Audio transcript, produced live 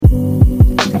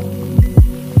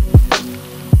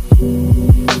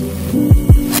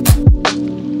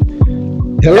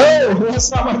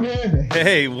what's up, man?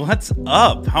 Hey, what's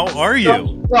up? How are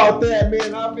you? About that,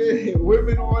 man. We've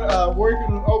been working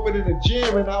on opening a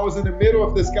gym, and I was in the middle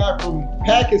of this guy from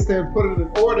Pakistan putting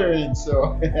an order in.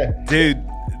 So, dude,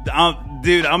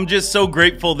 I'm just so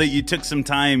grateful that you took some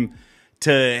time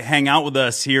to hang out with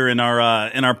us here in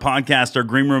our podcast, our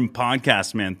Green Room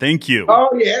podcast, man. Thank you. Oh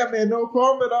yeah, man, no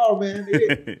problem at all,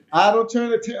 man. I don't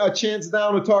turn a chance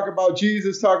down to talk about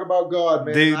Jesus, talk about God,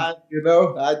 man. Dude, I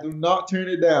do not turn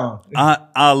it down.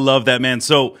 I love that, man.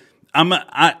 So I'm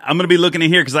gonna be looking at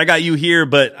here because I got you here,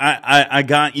 but I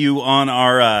got you on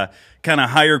our kind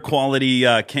of higher quality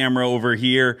camera over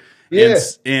here.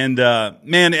 Yes. And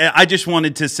man, I just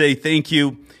wanted to say thank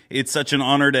you. It's such an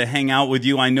honor to hang out with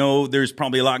you. I know there's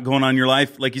probably a lot going on in your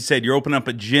life. Like you said, you're opening up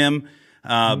a gym.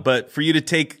 But for you to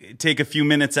take a few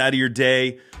minutes out of your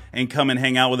day and come and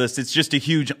hang out with us, it's just a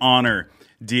huge honor,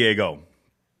 Diego.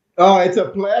 Oh, it's a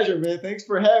pleasure, man. Thanks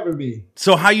for having me.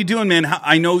 So how you doing, man?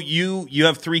 I know you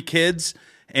have 3 kids.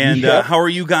 And how are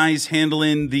you guys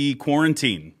handling the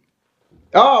quarantine?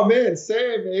 Oh, man,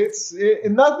 same.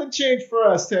 Nothing changed for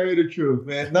us, tell you the truth,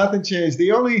 man. Nothing changed.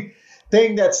 The only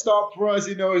thing that stopped for us,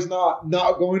 is not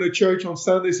going to church on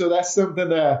Sunday. So that's something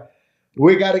that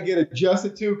we got to get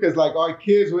adjusted to because, like, our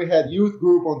kids, we had youth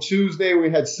group on Tuesday. We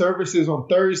had services on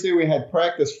Thursday. We had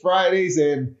practice Fridays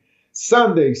and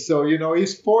Sundays. So,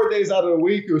 it's 4 days out of the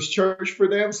week. It was church for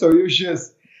them. So it was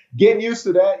just getting used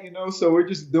to that, So we're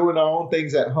just doing our own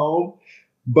things at home.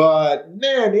 But,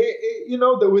 man,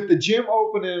 with the gym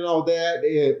opening and all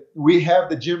that, we have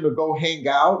the gym to go hang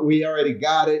out. We already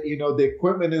got it. The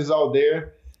equipment is all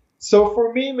there. So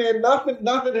for me, man, nothing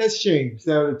has changed,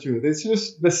 to tell the truth. It's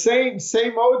just the same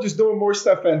old, just doing more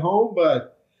stuff at home.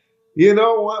 But,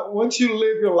 once you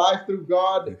live your life through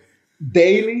God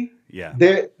daily,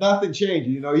 nothing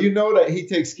changes. You know that he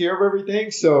takes care of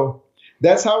everything. So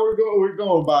that's how we're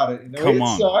going about it. Come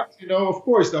on. It sucks. Of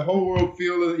course, the whole world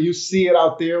feels it. You see it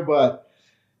out there, but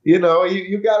you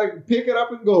got to pick it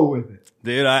up and go with it.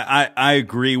 Dude, I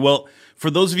agree. Well,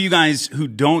 for those of you guys who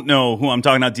don't know who I'm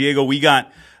talking about, Diego, we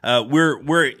got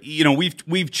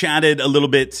we've chatted a little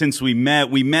bit since we met.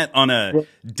 We met on a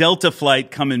Delta flight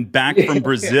coming back from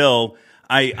Brazil.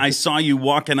 I saw you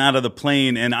walking out of the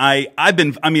plane, and I've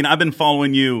been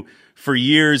following you for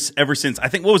years, ever since, I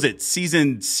think, what was it,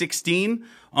 season 16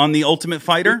 on The Ultimate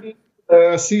Fighter?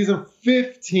 Season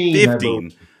 15.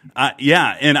 15.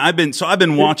 Yeah, and I've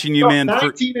been watching you, man.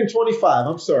 19 and 25.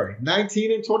 I'm sorry,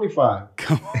 19 and 25.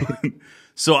 Come on.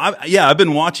 So I've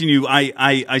been watching you.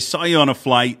 I saw you on a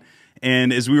flight,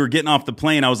 and as we were getting off the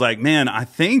plane, I was like, man, I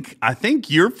think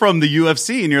you're from the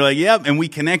UFC, and you're like, yep, and we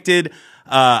connected.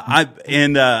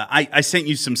 I sent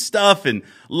you some stuff, and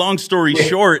long story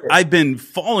short, I've been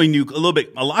following you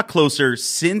a lot closer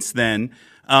since then.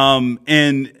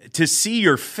 And to see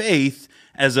your faith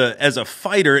as a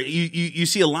fighter, you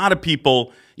see a lot of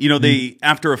people, they,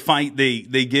 after a fight,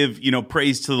 they give,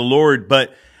 praise to the Lord,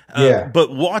 but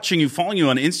watching you, following you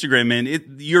on Instagram,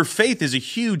 man, your faith is a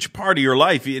huge part of your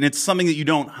life, and it's something that you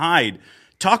don't hide.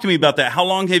 Talk to me about that. How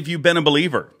long have you been a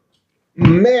believer?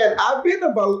 Man, I've been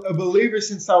a believer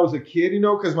since I was a kid,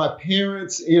 because my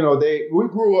parents, we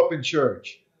grew up in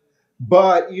church.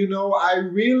 But, I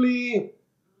really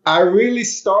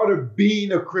started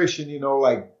being a Christian,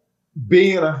 like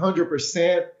being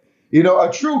 100%,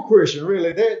 a true Christian,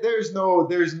 really. There's no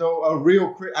a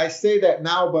real, I say that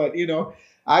now, but,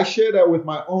 I share that with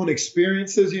my own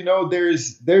experiences,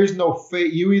 there's no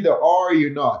fate. You either are or you're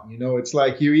not, it's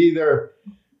like you either...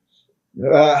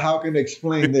 how can I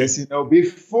explain this?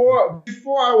 Before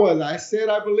I said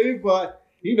I believe, but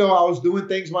I was doing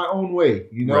things my own way.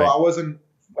 Right. I wasn't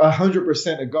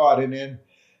 100% of God, and then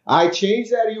I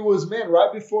changed that. It was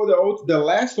right before the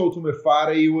last Ultimate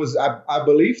Fighter. It was I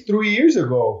believe 3 years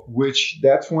ago, which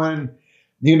that's when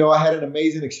I had an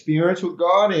amazing experience with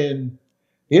God, and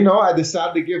I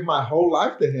decided to give my whole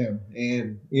life to him.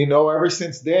 And, ever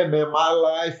since then, man, my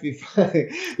life, if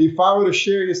I were to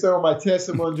share you some of my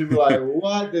testimony, you'd be like,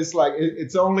 what? It's like,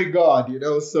 it's only God,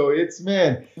 So it's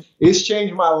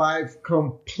changed my life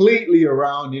completely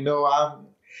around.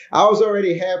 I was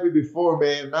already happy before,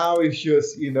 man. Now it's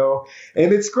just, and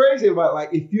it's crazy about, like,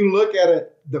 if you look at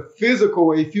it the physical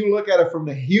way, if you look at it from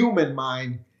the human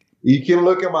mind, you can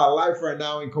look at my life right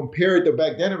now and compare it to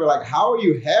back then and be like, how are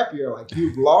you happier? Like,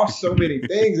 you've lost so many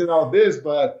things and all this,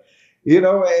 but,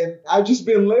 and I've just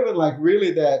been living like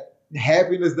really that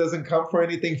happiness doesn't come from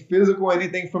anything physical,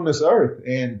 anything from this earth.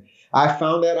 And I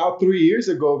found that out 3 years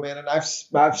ago, man, and I've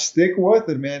stick with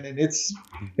it, man. And it's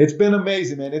been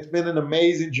amazing, man. It's been an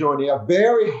amazing journey.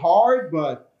 Very hard,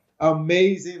 but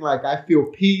amazing. Like, I feel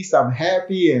peace. I'm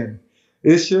happy. And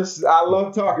it's just, I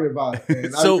love talking about it,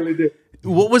 man. I So really do.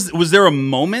 what was there a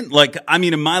moment? Like, I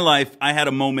mean, in my life, I had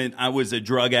a moment, I was a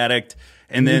drug addict.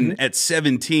 And then at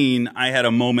 17, I had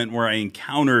a moment where I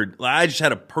just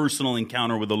had a personal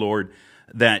encounter with the Lord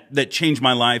that changed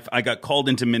my life. I got called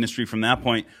into ministry from that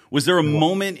point. Was there a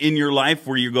moment in your life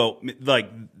where you go,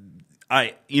 like,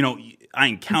 I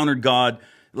encountered God?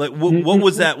 Like, what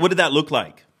was that? What did that look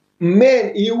like?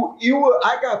 Man,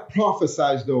 I got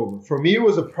prophesied over. For me, it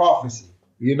was a prophecy.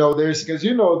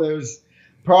 There's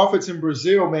prophets in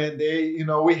Brazil, man.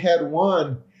 We had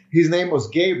one. His name was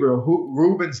Gabriel,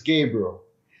 Rubens Gabriel.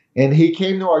 And he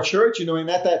came to our church, and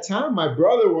at that time, my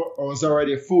brother was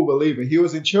already a full believer. He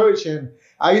was in church, and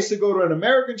I used to go to an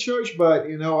American church, but,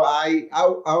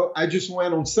 I just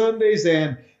went on Sundays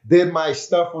and did my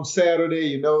stuff on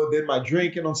Saturday, did my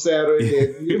drinking on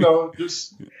Saturday,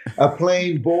 just a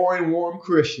plain, boring, warm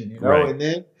Christian, Right. And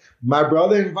then my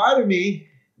brother invited me,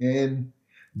 and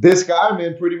this guy,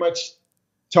 man, pretty much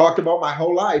talked about my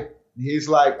whole life. He's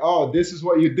like, oh, this is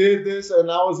what you did this.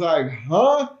 And I was like,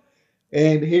 huh?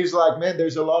 And he's like, man,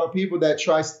 there's a lot of people that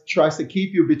tries to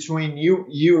keep you between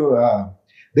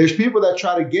there's people that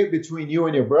try to get between you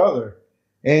and your brother.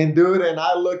 And dude, and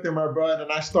I looked at my brother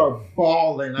and I started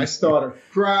bawling. I started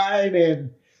crying.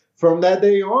 And from that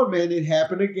day on, man, it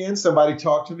happened again. Somebody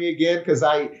talked to me again because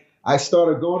I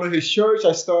started going to his church.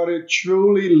 I started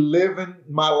truly living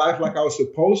my life like I was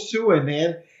supposed to. And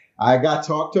then I got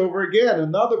talked over again.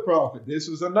 Another prophet. This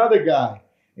was another guy.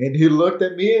 And he looked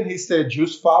at me and he said,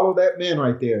 just follow that man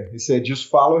right there. He said, just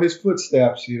follow his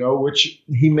footsteps, which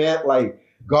he meant like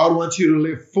God wants you to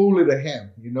live fully to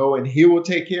him, and he will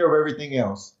take care of everything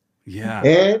else. Yeah.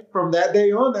 And from that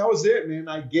day on, that was it, man.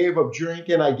 I gave up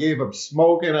drinking. I gave up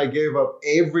smoking. I gave up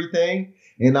everything.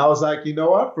 And I was like, you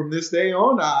know what? From this day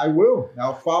on,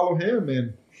 I'll follow him.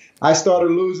 And I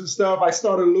started losing stuff. I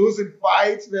started losing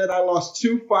fights, man. I lost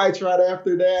 2 fights right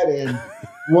after that. And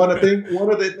one of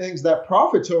the things that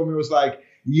prophet told me was like,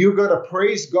 you're going to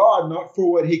praise God, not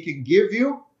for what he can give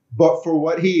you, but for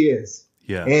what he is.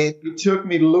 Yeah. And it took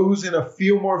me losing a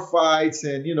few more fights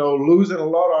and, losing a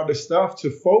lot of other stuff to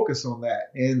focus on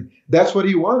that. And that's what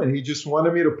he wanted. He just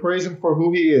wanted me to praise him for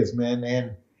who he is, man.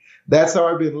 And that's how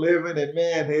I've been living. And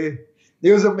man,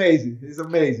 it was amazing. It's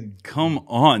amazing. Come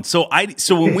on. So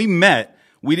when we met,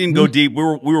 we didn't go deep. We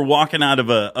were walking out of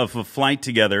a flight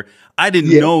together. I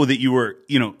didn't know that you were,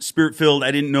 spirit filled.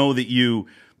 I didn't know that you,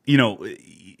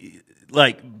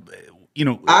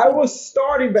 I was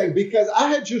starting back because I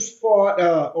had just fought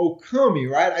Okami,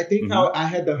 right? I think I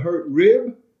had the hurt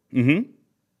rib. Mm-hmm.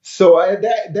 So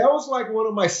that was like one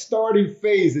of my starting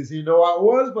phases. I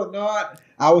was, but not.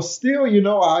 I was still,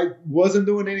 I wasn't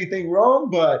doing anything wrong,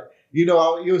 but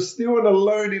it was still in a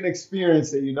learning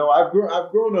experience. I've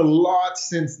grown a lot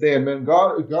since then, man.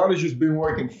 God has just been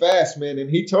working fast, man. And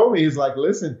he told me, he's like,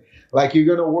 listen, like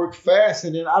you're gonna work fast.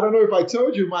 And then I don't know if I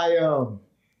told you my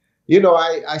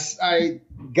I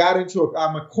got into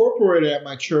I'm a corporate at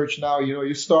my church now.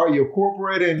 You're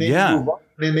corporate and then you move on.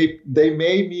 And they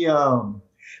made me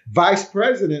vice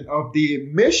president of the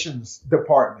missions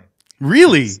department.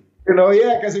 Really?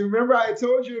 Because remember I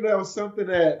told you that was something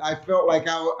that I felt like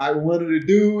I wanted to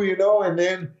do, and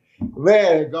then,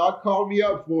 man, God called me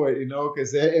up for it,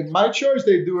 because in my church,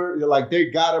 they do it like they're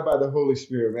guided by the Holy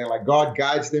Spirit, man. Like God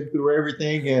guides them through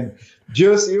everything. And it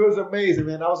was amazing,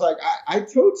 man. I was like, I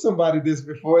told somebody this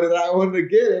before that I wanted to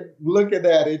get it. Look at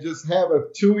that. It just happened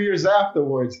 2 years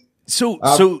afterwards. You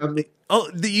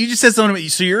just said something about you.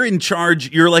 So you're in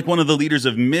charge. You're like one of the leaders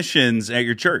of missions at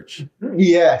your church.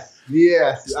 Yes.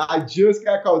 I just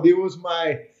got called. It was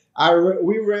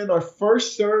we ran our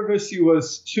first service. It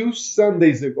was 2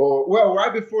 Sundays ago. Well,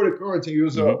 right before the quarantine,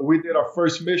 we did our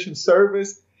first mission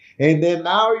service. And then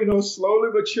now, slowly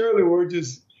but surely, we're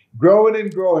just growing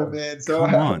and growing, man. So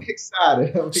I'm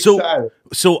excited.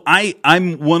 So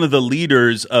I'm one of the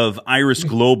leaders of Iris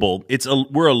Global.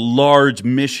 We're a large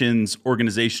missions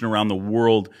organization around the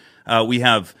world. We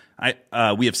have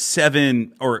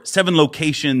 7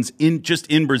 locations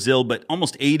in Brazil, but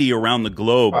almost 80 around the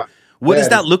globe. What does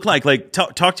that look like? Like,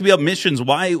 talk to me about missions.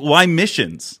 Why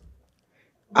missions?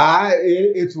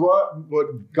 It's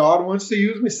what God wants to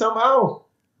use me somehow.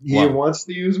 He wants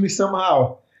to use me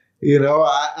somehow.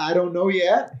 I don't know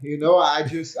yet. I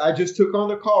just took on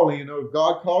the calling. If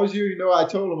God calls you, I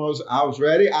told him I was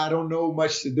ready. I don't know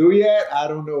much to do yet. I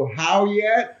don't know how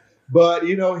yet, but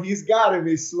he's guiding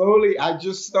me slowly. I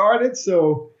just started,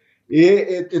 so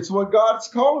it's what God's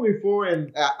calling me for,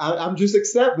 and I'm just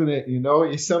accepting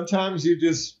it. Sometimes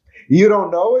you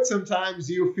don't know it. Sometimes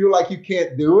you feel like you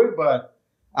can't do it, but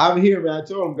I'm here, man. I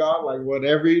told him, God, like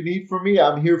whatever you need from me,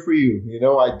 I'm here for you.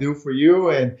 I do for you.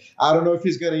 And I don't know if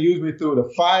he's gonna use me through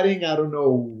the fighting. I don't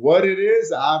know what it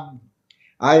is. I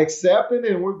accept it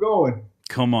and we're going.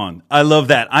 Come on. I love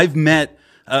that. I've met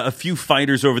a few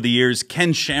fighters over the years.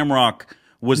 Ken Shamrock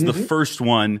was the first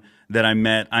one that I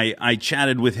met. I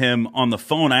chatted with him on the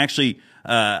phone. I actually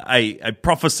I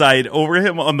prophesied over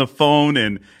him on the phone,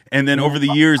 and then over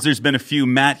the years there's been a few.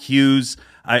 Matt Hughes.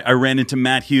 I ran into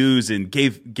Matt Hughes and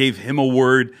gave him a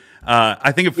word.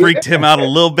 I think it freaked him out a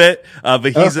little bit, but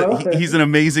he's an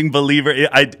amazing believer.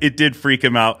 It did freak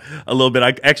him out a little bit.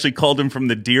 I actually called him from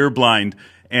the deer blind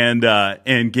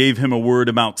and gave him a word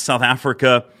about South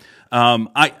Africa.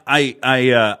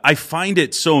 I find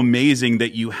it so amazing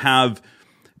that you have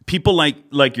people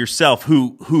like yourself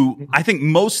who I think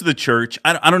most of the church,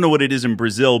 I don't know what it is in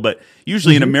Brazil, but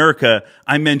usually in America,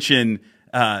 I mention,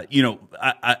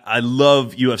 I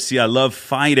love UFC. I love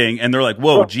fighting. And they're like,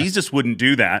 whoa, Jesus wouldn't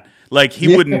do that. Like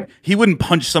he wouldn't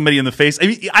punch somebody in the face. I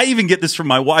mean, I even get this from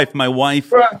my wife. My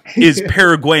wife is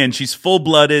Paraguayan. She's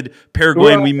full-blooded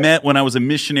Paraguayan. We met when I was a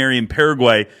missionary in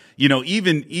Paraguay.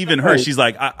 Even her, she's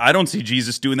like, I don't see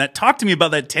Jesus doing that. Talk to me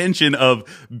about that tension of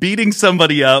beating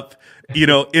somebody up,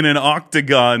 in an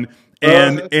octagon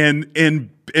and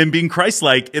being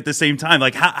Christ-like at the same time.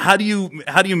 Like, how do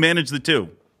you manage the two?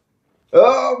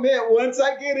 Oh man! Once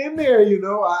I get in there, I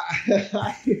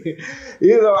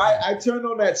turn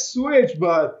on that switch.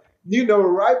 But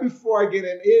right before I get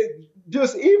in,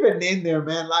 just even in there,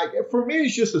 man. Like for me,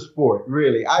 it's just a sport,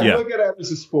 really. I look at it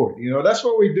as a sport. That's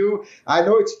what we do. I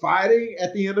know it's fighting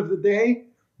at the end of the day,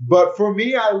 but for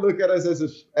me, I look at it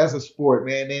as a sport,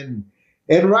 man.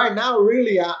 And right now,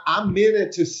 really, I'm in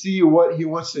it to see what he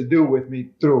wants to do with me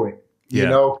through it.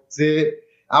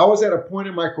 I was at a point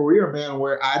in my career, man,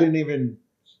 where I didn't even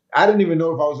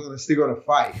know if I was still going to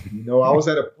fight. I was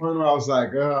at a point where I was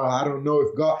like, oh, I don't know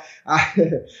if God.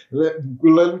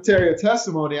 Let me tell you a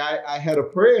testimony. I had a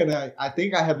prayer, and I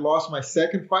think I had lost my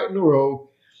second fight in a row,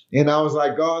 and I was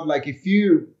like, God, like if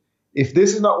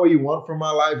this is not what you want from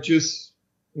my life, just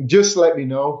let me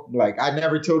know. Like I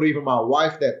never told even my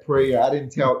wife that prayer. I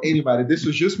didn't tell anybody. This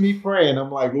was just me praying. I'm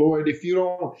like, Lord, if you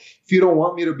don't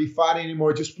want me to be fighting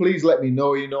anymore, just please let me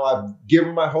know. I've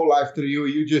given my whole life to you.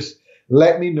 You just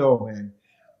let me know, man.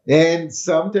 And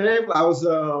sometime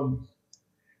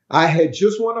I had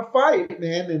just won a fight,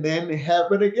 man, and then it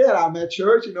happened again. I'm at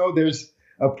church. There's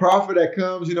a prophet that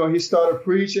comes. He started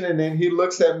preaching, and then he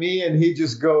looks at me and he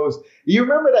just goes, "You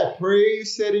remember that prayer you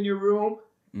said in your room?"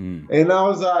 And I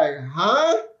was like,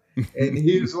 huh? And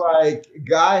he was like,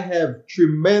 God have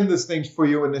tremendous things for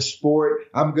you in this sport.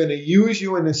 I'm going to use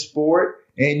you in this sport,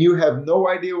 and you have no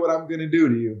idea what I'm going to do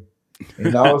to you.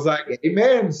 And I was like,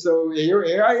 amen. So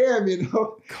here I am,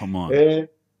 Come on. And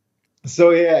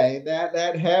so, and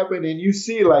that happened. And you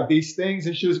see like these things,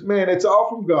 it's just, man, it's all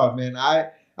from God, man.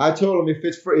 I told him if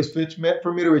it's meant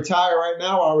for me to retire right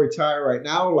now, I'll retire right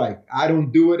now. Like I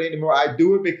don't do it anymore. I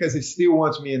do it because it still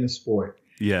wants me in the sport.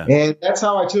 Yeah. And that's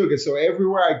how I took it. So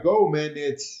everywhere I go, man,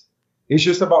 it's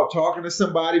just about talking to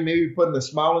somebody, maybe putting a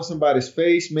smile on somebody's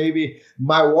face. Maybe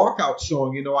my walkout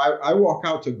song, I walk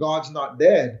out to God's Not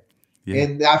Dead. Yeah.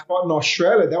 And I fought in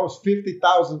Australia. That was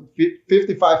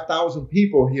 55,000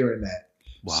 people hearing that.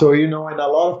 Wow. So, and a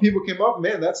lot of people came up,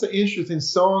 man, that's an interesting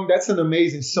song. That's an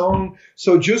amazing song.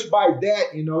 So just by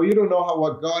that, you don't know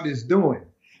what God is doing.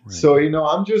 Right. So,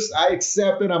 I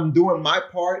accept it. I'm doing my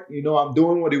part. I'm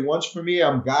doing what he wants for me.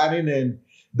 I'm guiding, and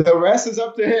the rest is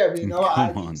up to him.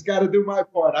 I just got to do my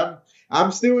part.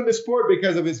 I'm still in the sport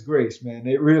because of his grace, man.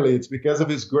 It's because of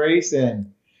his grace.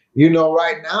 And,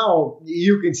 right now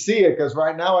you can see it because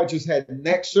right now I just had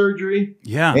neck surgery.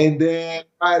 Yeah. And then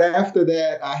right after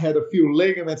that, I had a few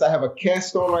ligaments. I have a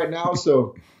cast on right now.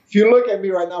 So if you look at me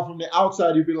right now from the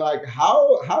outside, you'd be like,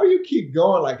 how you keep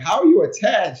going? Like, how are you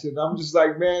attached? And I'm just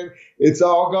like, man, it's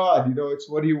all God. It's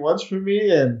what he wants from me.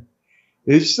 And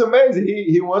it's just amazing.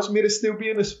 He wants me to still be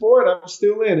in the sport. I'm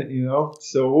still in it,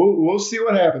 So we'll see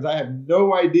what happens. I have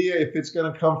no idea if it's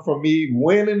going to come from me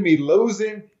winning, me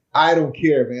losing. I don't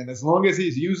care, man. As long as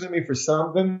he's using me for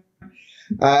something,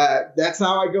 that's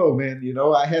how I go, man.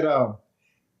 I had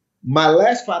my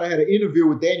last fight, I had an interview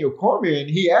with Daniel Cormier, and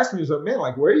he asked me, he was like, man,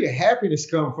 like, where your happiness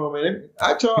come from? And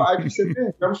I just said, man,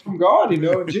 it comes from God,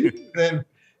 Jesus. And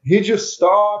he just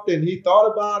stopped and he thought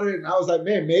about it. And I was like,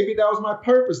 man, maybe that was my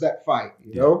purpose, that fight,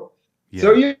 know? Yeah.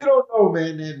 So you don't know,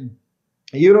 man. And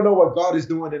you don't know what God is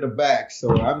doing in the back.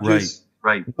 So I'm just,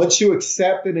 once you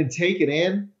accept it and take it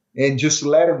in and just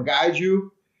let him guide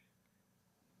you,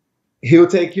 he'll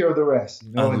take care of the rest.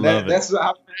 And that's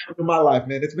how it's happened in my life,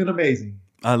 man. It's been amazing.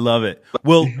 I love it.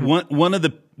 Well, one of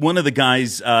the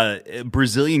guys,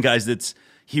 Brazilian guys,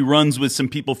 he runs with some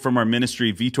people from our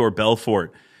ministry, Vitor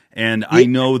Belfort, and I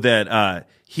know that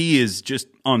he is just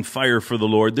on fire for the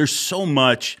Lord. There's so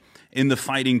much in the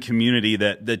fighting community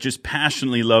that just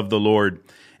passionately love the Lord.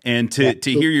 And to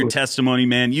hear your testimony,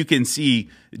 man, you can see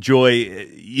joy,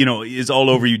 is all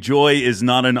over you. Joy is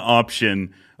not an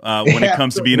option when it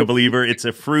comes to being a believer. It's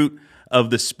a fruit of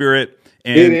the Spirit,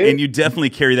 and you definitely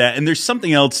carry that. And there's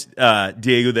something else,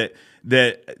 Diego, that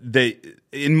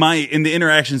in the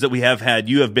interactions that we have had,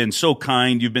 you have been so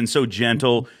kind, you've been so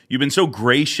gentle, you've been so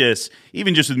gracious,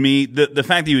 even just with me. The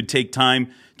fact that you would take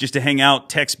time just to hang out,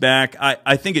 text back,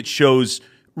 I think it shows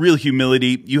real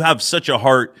humility. You have such a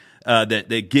heart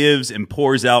that gives and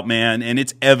pours out, man, and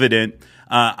it's evident.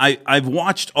 I've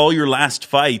watched all your last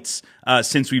fights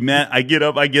since we met. I get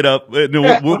up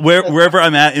wherever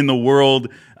I'm at in the world.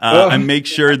 I make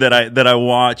sure that I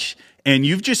watch, and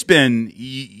you've just been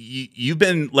you've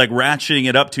been like ratcheting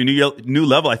it up to a new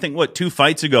level. I think 2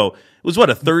 fights ago it was a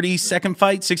 30-second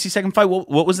fight, 60-second fight.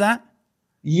 What was that?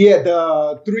 Yeah,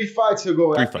 the 3 fights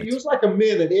ago. Three fights. It was like a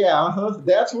minute. Yeah,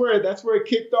 That's where it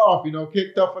kicked off.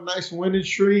 Kicked off a nice winning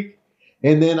streak,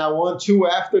 and then I won 2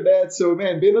 after that. So,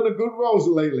 man, been on a good road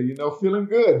lately. Feeling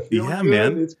good.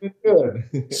 Man, it's been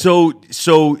good.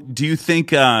 So do you think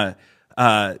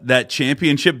that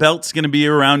championship belt's going to be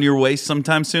around your waist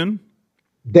sometime soon?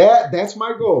 That's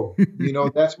my goal.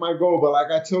 That's my goal. But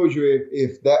like I told you,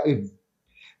 if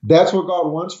that's what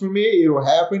God wants for me, it'll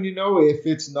happen. If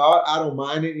it's not, I don't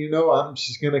mind it. I'm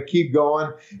just gonna keep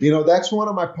going. That's one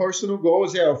of my personal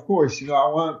goals. Yeah, of course. I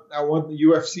want the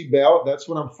UFC belt. That's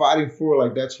what I'm fighting for.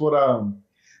 Like that's what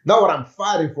not what I'm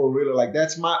fighting for really. Like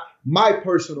that's my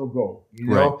personal goal.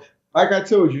 Right. Like I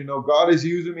told you, God is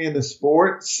using me in the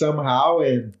sport somehow,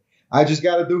 and I just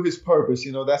got to do His purpose.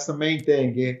 That's the main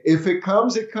thing. If it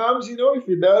comes, it comes. If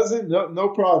it doesn't, no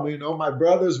problem. My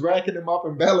brother's racking him up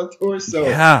in Bellator, so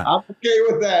yeah. I'm okay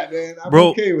with that, man.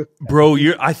 Okay with that. Bro,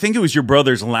 I think it was your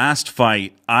brother's last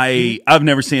fight. I've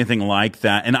never seen anything like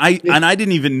that, and I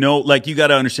didn't even know. Like, you got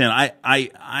to understand,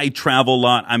 I travel a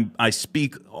lot. I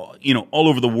speak, all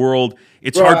over the world.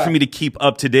 It's hard for me to keep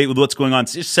up to date with what's going on.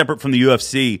 It's just separate from the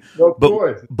UFC. Of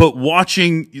course. But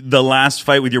watching the last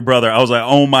fight with your brother, I was like,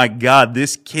 oh my God,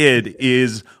 this kid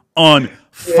is on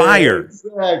fire. Yeah,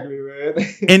 exactly,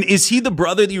 man. And is he the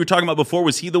brother that you were talking about before?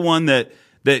 Was he the one that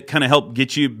kind of helped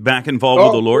get you back involved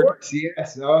with the Lord? Of course,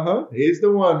 yes. He's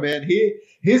the one, man.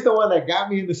 He's the one that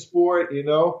got me in the sport, and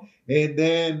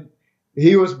then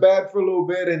he was bad for a little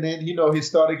bit, and then, he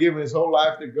started giving his whole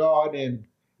life to God, and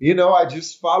I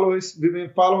just we've been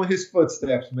following his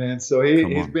footsteps, man. So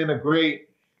he's been a great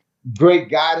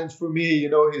guidance for me.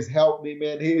 He's helped me,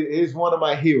 man. He's one of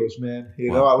my heroes, man.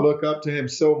 Wow. I look up to him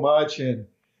so much, and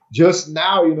just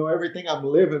now, everything I'm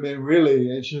living, man,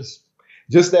 really, it's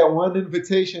just that one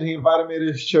invitation he invited me to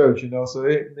his church, so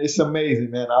it's amazing,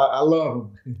 man. I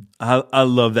love him. I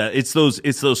love that. It's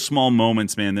those small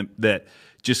moments, man, that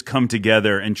just come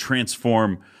together and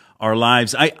transform our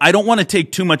lives. I don't want to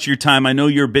take too much of your time. I know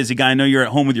you're a busy guy. I know you're at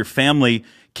home with your family.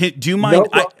 Do you mind?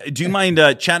 Do you mind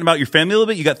chatting about your family a little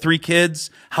bit? You got 3 kids.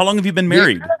 How long have you been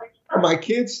married? Yeah, my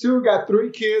kids too. Got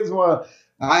 3 kids. Well,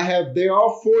 they're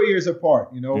all 4 years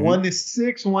apart. Mm-hmm. One is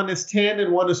 6, one is 10,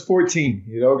 and one is 14.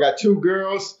 Got 2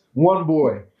 girls, 1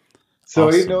 boy. So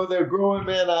Awesome. they're growing,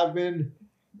 man.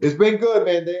 It's been good,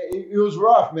 man. It was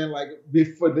rough, man. Like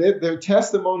before their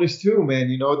testimonies too, man.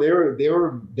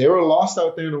 They were lost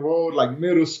out there in the world, like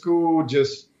middle school.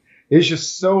 It's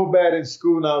just so bad in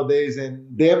school nowadays,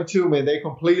 and them too, man. They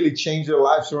completely changed their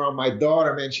lives around. My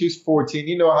daughter, man, she's 14.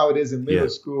 You know how it is in middle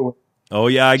school. Oh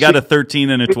yeah, I got a 13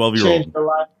 and a 12-year-old. Changed her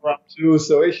life around too.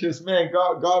 So it's just, man,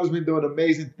 God has been doing an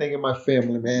amazing thing in my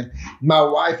family, man. My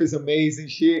wife is amazing.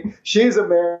 She's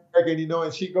American,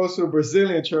 and she goes to a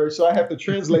Brazilian church, so I have to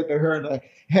translate to her in the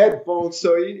headphones.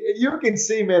 So you can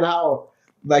see, man, how,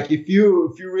 like, if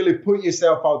you really put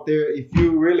yourself out there, if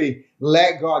you really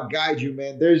let God guide you,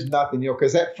 man, there's nothing,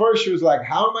 because at first she was like,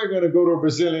 how am I going to go to a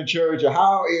Brazilian church, or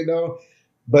how,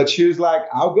 but she was like,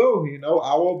 I'll go,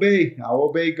 I'll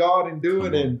obey God and do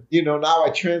it. And, now I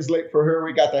translate for her.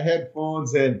 We got the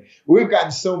headphones, and we've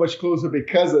gotten so much closer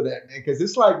because of that, man, because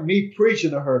it's like me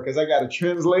preaching to her, because I got a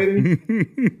translator.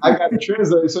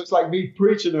 So it's like me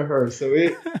preaching to her. So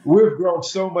we've grown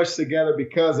so much together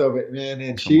because of it, man.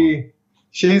 And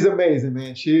she's amazing,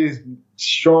 man. She's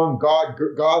strong,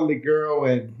 godly girl,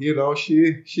 and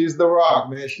she's the rock,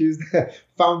 man. She's the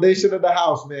foundation of the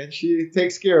house, man. She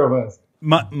takes care of us.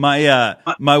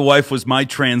 My wife was my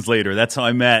translator. That's how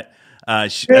I met.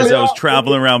 As I was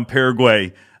traveling around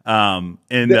Paraguay. And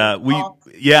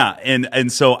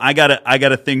so I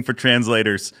got a thing for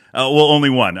translators. Well, only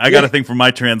one. I got a thing for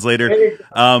my translator.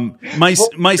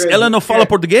 Mas ela não fala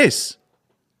português.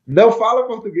 Não fala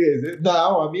português.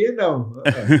 Não, a minha não.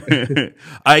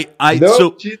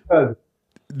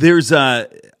 There's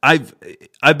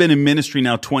I've been in ministry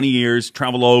now 20 years,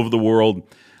 travel all over the world.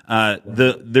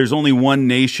 There's only one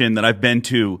nation that I've been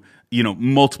to,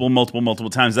 multiple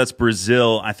times. That's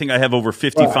Brazil. I think I have over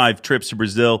 55 trips to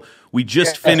Brazil. We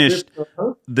just finished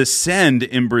the Send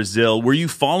in Brazil. Were you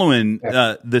following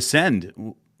the Send?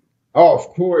 Oh, of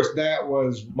course. That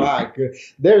was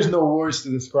there's no words to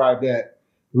describe that.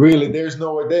 Really, there's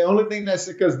no. The only thing that's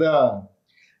because the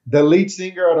lead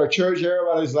singer of the church,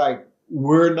 everybody's like,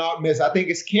 we're not missing. I think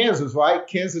it's Kansas, right?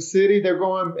 Kansas City. They're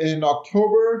going in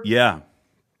October. Yeah.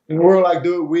 And we're like,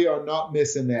 dude, we are not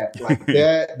missing that. Like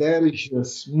that is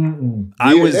just.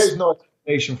 There's no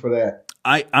explanation for that.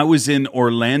 I was in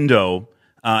Orlando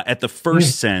at the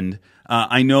first Send.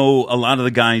 I know a lot of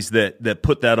the guys that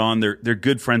put that on. They're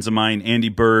good friends of mine. Andy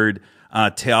Bird,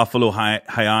 Teofilo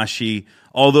Hayashi.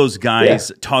 All those guys,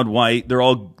 Todd White, they're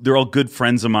all good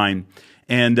friends of mine,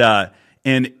 I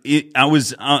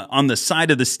was on the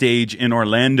side of the stage in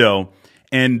Orlando,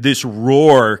 and this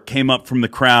roar came up from the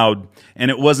crowd,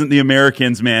 and it wasn't the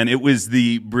Americans, man, it was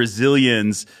the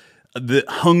Brazilians, the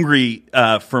hungry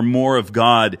for more of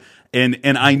God, and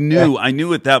I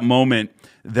knew at that moment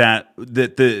that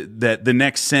the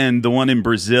next Send, the one in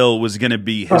Brazil, was going to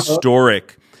be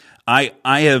historic. I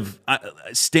have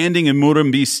standing in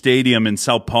Morumbi Stadium in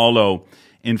Sao Paulo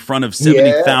in front of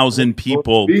 70,000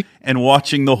 people and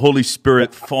watching the Holy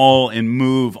Spirit fall and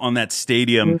move on that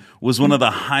stadium was one of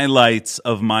the highlights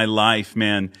of my life,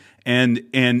 man. And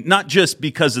not just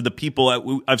because of the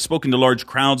people. I've spoken to large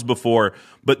crowds before,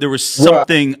 but there was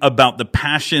something about the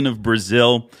passion of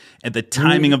Brazil and the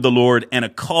timing of the Lord and a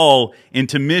call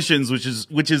into missions, which is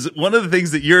one of the things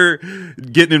that you're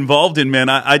getting involved in, man.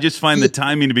 I just find the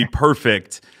timing to be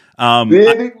perfect.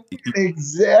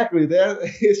 Exactly. That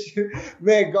is,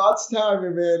 man, God's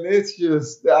timing, man. It's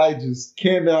just, I just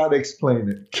cannot explain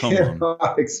it.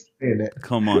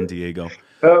 Come on, Diego.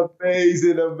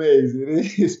 Amazing.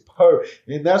 It is perfect.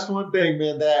 And that's one thing,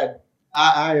 man, that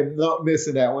I am not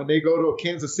missing that. When they go to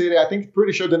Kansas City, I think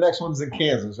pretty sure the next one's in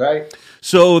Kansas, right?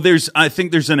 So I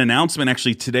think there's an announcement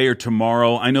actually today or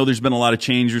tomorrow. I know there's been a lot of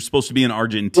change. You're supposed to be in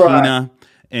Argentina. Right.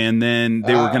 And then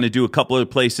they were going to do a couple of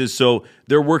places. So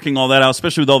they're working all that out,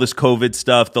 especially with all this COVID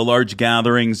stuff. The large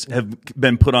gatherings have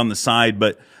been put on the side,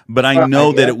 but I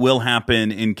know that it will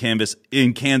happen in Kansas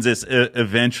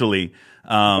eventually.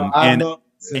 And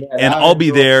I'll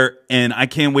be there, and I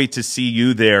can't wait to see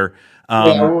you there.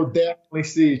 We'll definitely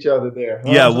see each other there.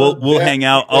 Yeah, we'll hang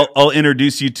out. I'll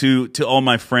introduce you to all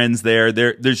my friends there.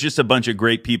 There's just a bunch of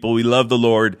great people. We love the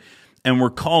Lord, and we're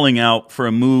calling out for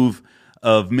a move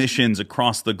of missions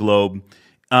across the globe.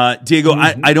 Diego,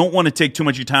 I don't want to take too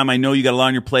much of your time. I know you got a lot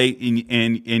on your plate,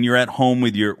 and you're at home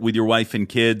with your wife and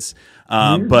kids.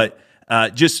 But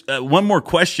just one more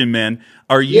question, man.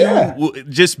 Are you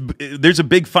there's a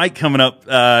big fight coming up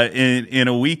in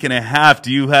a week and a half.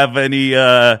 Do you have any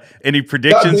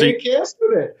predictions? No, they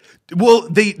canceled it. Well,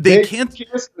 they can't.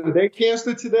 They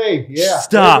canceled it today. Yeah.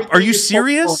 Stop. Are you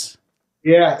serious?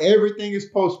 Yeah, everything is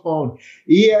postponed.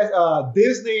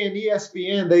 Disney and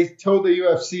ESPN, they told the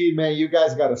UFC, man, you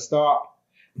guys got to stop.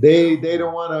 They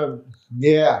don't want to.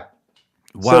 Yeah.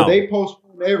 Wow. So they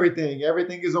postponed everything.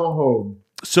 Everything is on hold.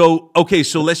 So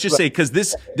let's just say, because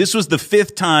this was the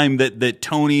fifth time that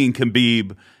Tony and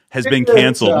Khabib has been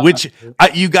canceled, which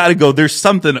you got to go. There's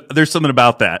something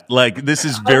about that. Like, this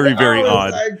is very, very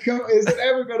odd. Like, is it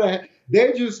ever gonna?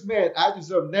 They just, man,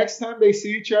 next time they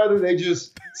see each other,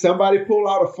 somebody pull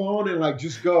out a phone and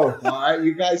just go. All right,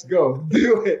 you guys go.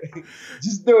 Do it.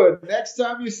 Just do it. Next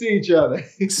time you see each other.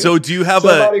 So do you have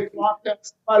somebody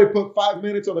put 5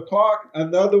 minutes on the clock,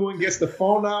 another one gets the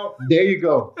phone out. There you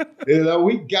go.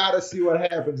 We got to see what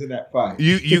happens in that fight.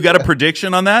 You got a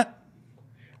prediction on that?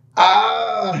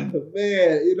 Man,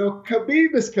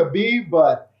 Khabib is Khabib,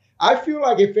 but I feel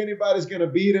like if anybody's going to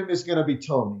beat him, it's going to be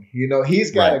Tony.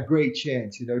 He's got a great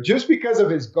chance. Just because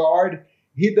of his guard,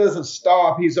 he doesn't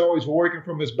stop. He's always working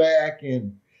from his back,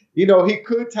 and he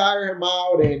could tire him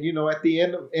out, and at the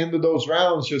end of those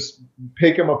rounds, just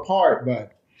pick him apart.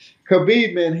 But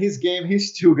Khabib, man, his game,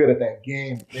 he's too good at that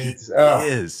game. He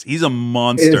is. He's a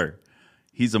monster.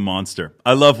 He's a monster.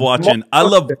 I love watching.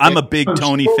 I'm a big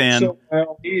Tony fan. So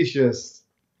well. He's just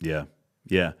yeah.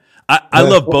 I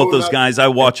love both those guys. I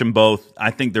watch them both.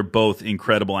 I think they're both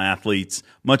incredible athletes,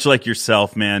 much like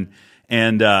yourself, man.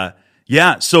 And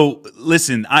so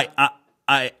listen, I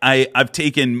I've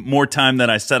taken more time than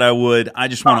I said I would. I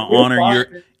just want to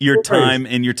honor your time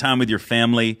and your time with your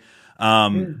family.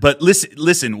 But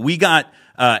listen, we got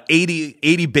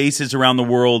 80 bases around the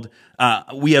world.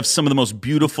 We have some of the most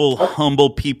beautiful,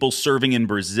 humble people serving in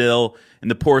Brazil, in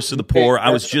the poorest of the poor. I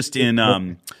was just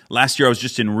in last year. I was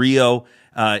just in Rio,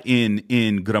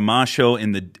 in Gramacho,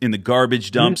 in the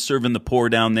garbage dump, serving the poor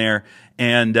down there.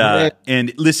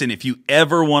 And listen, if you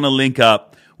ever want to link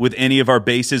up with any of our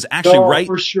bases, actually,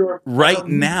 right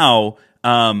now.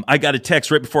 I got a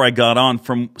text right before I got on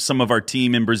from some of our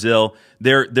team in Brazil.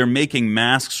 They're making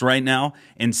masks right now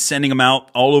and sending them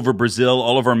out all over Brazil.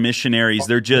 All of our missionaries,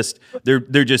 they're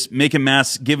just making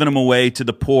masks, giving them away to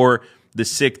the poor, the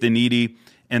sick, the needy,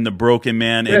 and the broken,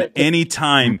 man. And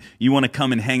anytime you want to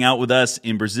come and hang out with us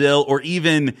in Brazil or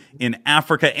even in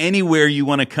Africa, anywhere you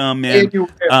want to come, man.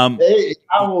 Hey,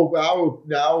 I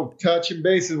will touching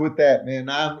bases with that, man.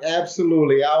 I'll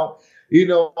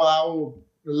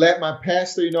let my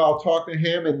pastor, I'll talk to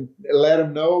him and let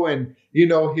him know, and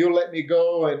he'll let me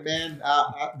go, and man,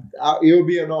 it'll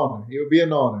be an honor. It'll be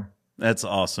an honor. That's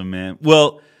awesome, man.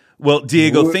 Well,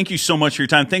 Diego, thank you so much for your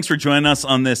time. Thanks for joining us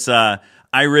on this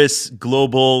Iris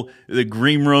Global, the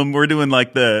Green Room. We're doing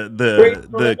like the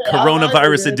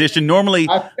coronavirus edition. Normally,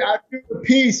 I feel the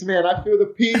peace, man. I feel the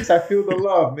peace. I feel the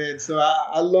love, man. So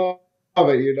I love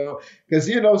it,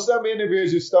 because some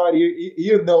interviews you start,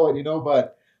 you know it,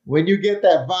 but when you get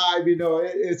that vibe,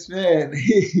 it's, man,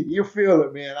 you feel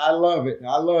it, man. I love it.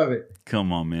 I love it.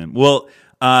 Come on, man. Well,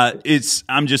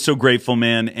 I'm just so grateful,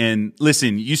 man. And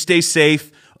listen, you stay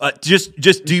safe. Do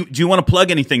you want to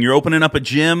plug anything? You're opening up a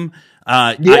gym.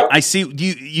 Yep. I see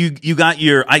you got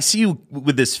I see you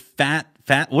with this fat,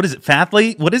 what is it?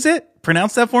 Fatly? What is it?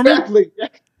 Pronounce that for me. Fatly.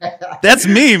 That's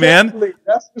me, man. Fatly.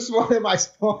 That's just one of my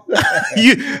sponsors.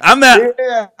 I'm that.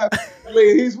 Yeah,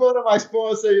 he's one of my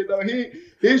sponsors.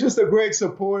 He's just a great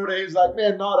supporter. He's like,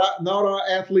 man, not all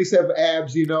athletes have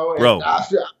abs, and Bro. I'm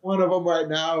one of them right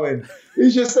now. And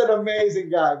he's just an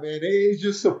amazing guy, man. He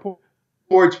just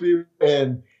supports me,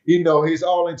 and he's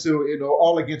all into,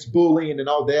 all against bullying and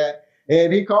all that.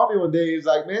 And he called me one day. He's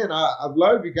like, man, I'd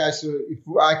love you guys to, if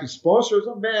I could sponsor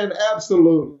them, man.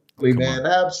 Absolutely, man,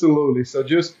 absolutely. So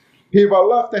just people, I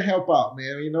love to help out,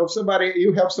 man. If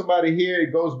you help somebody here,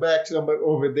 it goes back to somebody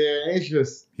over there. It's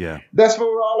just, that's what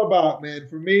we're all about, man.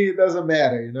 For me, it doesn't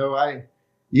matter.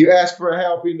 You ask for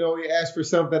help, you ask for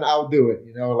something, I'll do it.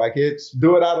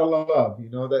 Do it out of love.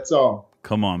 That's all.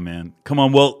 Come on, man. Come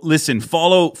on. Well, listen,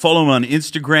 follow him on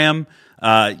Instagram,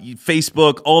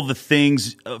 Facebook, all the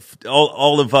things,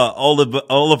 all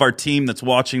of our team that's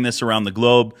watching this around the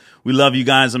globe. We love you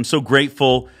guys. I'm so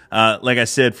grateful, like I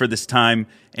said, for this time.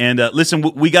 And listen,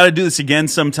 we got to do this again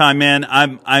sometime, man.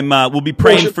 We'll be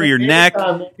praying for your neck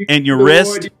and your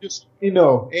wrist.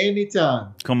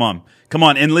 Anytime. Come on.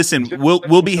 And listen,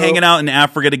 we'll be hanging out in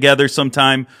Africa together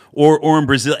sometime, or in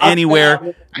Brazil,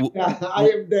 anywhere. I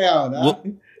am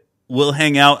down. We'll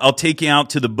hang out. I'll take you out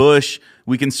to the bush.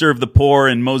 We can serve the poor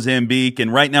in Mozambique.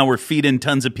 And right now we're feeding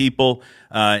tons of people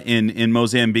in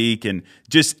Mozambique. And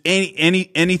just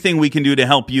anything we can do to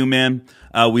help you, man.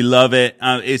 We love it.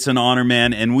 It's an honor,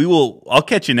 man. And I'll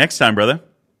catch you next time, brother.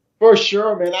 For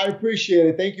sure, man. I appreciate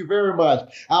it. Thank you very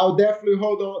much. I'll definitely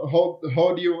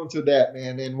hold you onto that,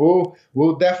 man. And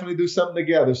we'll definitely do something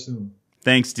together soon.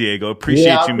 Thanks, Diego.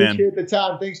 Appreciate you, man. I appreciate the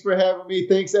time. Thanks for having me.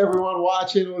 Thanks, everyone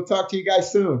watching. We'll talk to you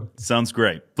guys soon. Sounds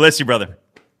great. Bless you, brother.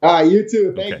 All right, you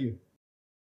too. Thank you.